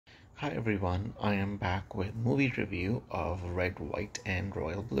Hi everyone, I am back with movie review of Red, White, and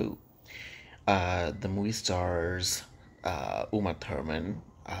Royal Blue. The movie stars Uma Thurman,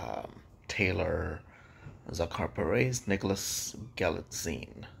 Taylor Zakhar Perez, Nicholas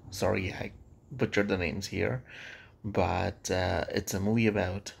Galitzine. Sorry, I butchered the names here, but it's a movie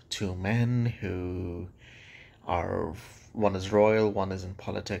about two men who are one is royal, one is in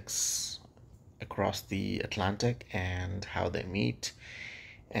politics across the Atlantic, and how they meet.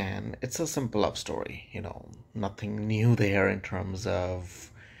 And it's a simple love story, nothing new there in terms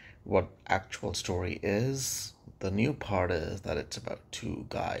of what actual story is. The new part is that it's about two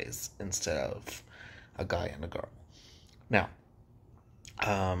guys instead of a guy and a girl. Now,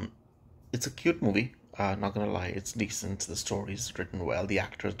 um, it's a cute movie. Not gonna lie, it's decent. The story's written well. The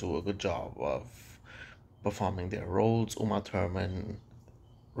actors do a good job of performing their roles. Uma Thurman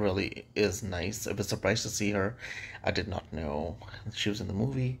really is nice. I was surprised to see her. I did not know she was in the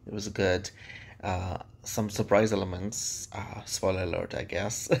movie. It was good. Some surprise elements, spoiler alert, I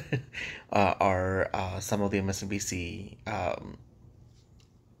guess, are some of the MSNBC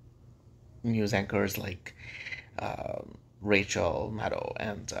news anchors like Rachel Maddow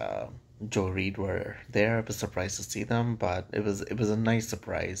and Joe Reed were there. I was surprised to see them, but it was a nice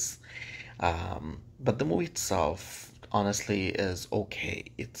surprise. But the movie itself, honestly, is okay.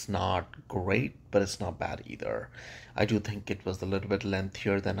 It's not great, but it's not bad either. I do think it was a little bit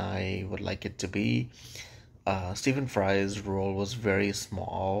lengthier than I would like it to be. Stephen Fry's role was very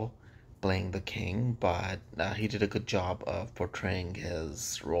small, playing the king, but he did a good job of portraying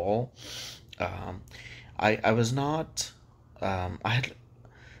his role. Um, I was not I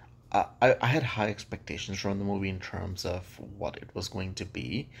had high expectations from the movie in terms of what it was going to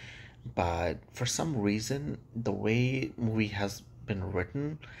be, but for some reason, the way movie has been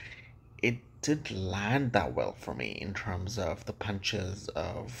written, it didn't land that well for me in terms of the punches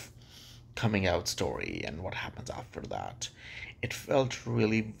of coming out story and what happens after that. It felt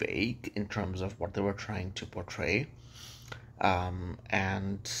really vague in terms of what they were trying to portray, and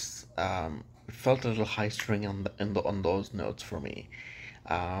it felt a little high string on those notes for me.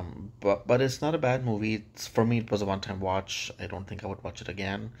 But it's not a bad movie. For me, it was a one time watch. I don't think I would watch it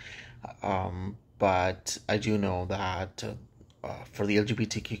again. But I do know that for the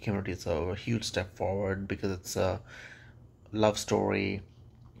LGBTQ community, it's a huge step forward because it's a love story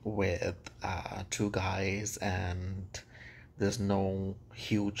with two guys, and there's no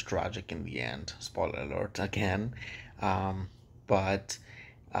huge tragic in the end. Spoiler alert again. But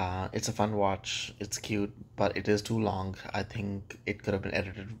it's a fun watch. It's cute, but it is too long. I think it could have been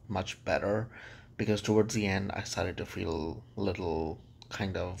edited much better because towards the end, I started to feel a little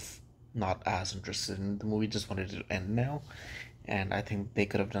kind of not as interested in the movie. Just wanted it to end now, and I think they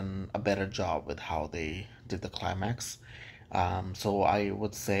could have done a better job with how they did the climax. So I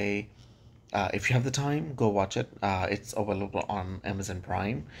would say if you have the time, go watch it. It's available on Amazon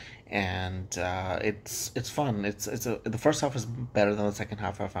Prime, and it's fun. The first half is better than the second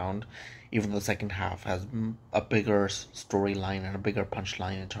half I found, even though the second half has a bigger storyline and a bigger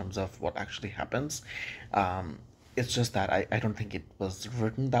punchline in terms of what actually happens. It's just that I don't think it was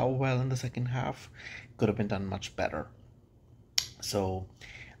written that well in the second half. Could have been done much better. So,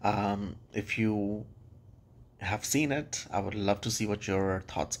 if you have seen it, I would love to see what your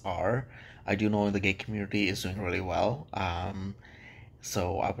thoughts are. I do know the gay community is doing really well.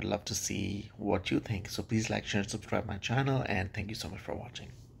 So I would love to see what you think. So please like, share, and subscribe my channel, and thank you so much for watching.